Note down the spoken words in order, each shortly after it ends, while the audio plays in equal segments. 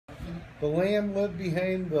The lamb lived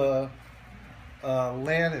behind the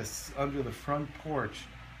lattice under the front porch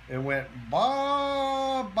and went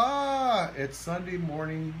ba ba at Sunday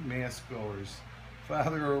morning mass goers.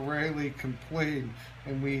 Father O'Reilly complained,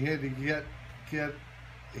 and we had to get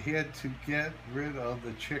rid of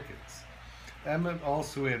the chickens. Emmett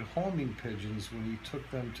also had homing pigeons when he took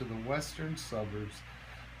them to the western suburbs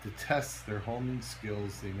to test their homing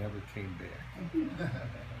skills. They never came back.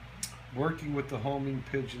 Working with the homing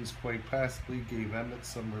pigeons quite possibly gave Emmett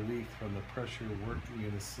some relief from the pressure of working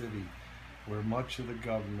in a city where much of the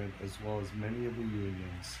government, as well as many of the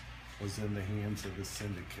unions, was in the hands of the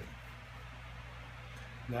syndicate.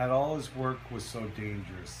 Not all his work was so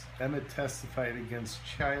dangerous. Emmett testified against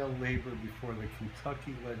child labor before the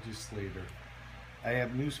Kentucky legislature. I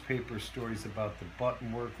have newspaper stories about the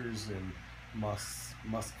button workers in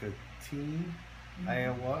Muscatine,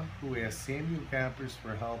 Iowa, who asked Samuel Gompers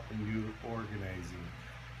for help in youth organizing.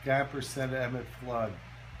 Gompers said to Emmett Flood,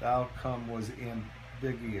 the outcome was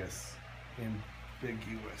ambiguous,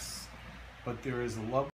 but there is a love